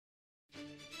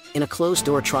In a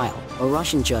closed-door trial, a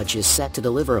Russian judge is set to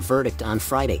deliver a verdict on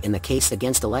Friday in the case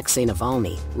against Alexey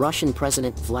Navalny, Russian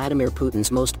President Vladimir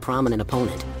Putin's most prominent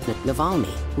opponent.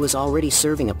 Navalny, who is already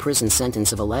serving a prison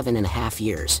sentence of 11.5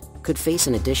 years, could face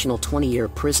an additional 20-year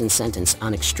prison sentence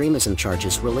on extremism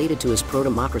charges related to his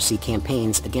pro-democracy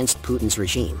campaigns against Putin's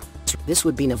regime. This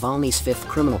would be Navalny's fifth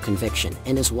criminal conviction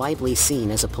and is widely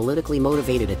seen as a politically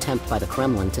motivated attempt by the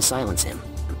Kremlin to silence him.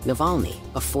 Navalny,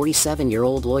 a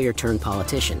 47-year-old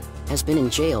lawyer-turned-politician, has been in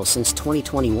jail since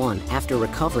 2021 after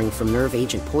recovering from nerve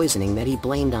agent poisoning that he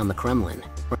blamed on the Kremlin.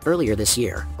 Earlier this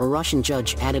year, a Russian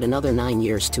judge added another 9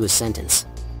 years to his sentence.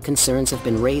 Concerns have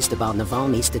been raised about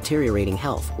Navalny's deteriorating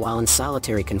health while in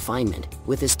solitary confinement,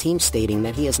 with his team stating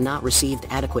that he has not received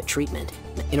adequate treatment.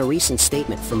 In a recent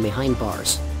statement from behind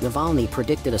bars, Navalny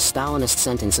predicted a Stalinist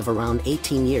sentence of around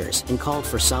 18 years and called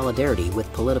for solidarity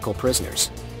with political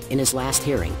prisoners. In his last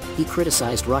hearing, he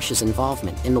criticized Russia's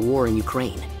involvement in the war in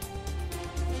Ukraine.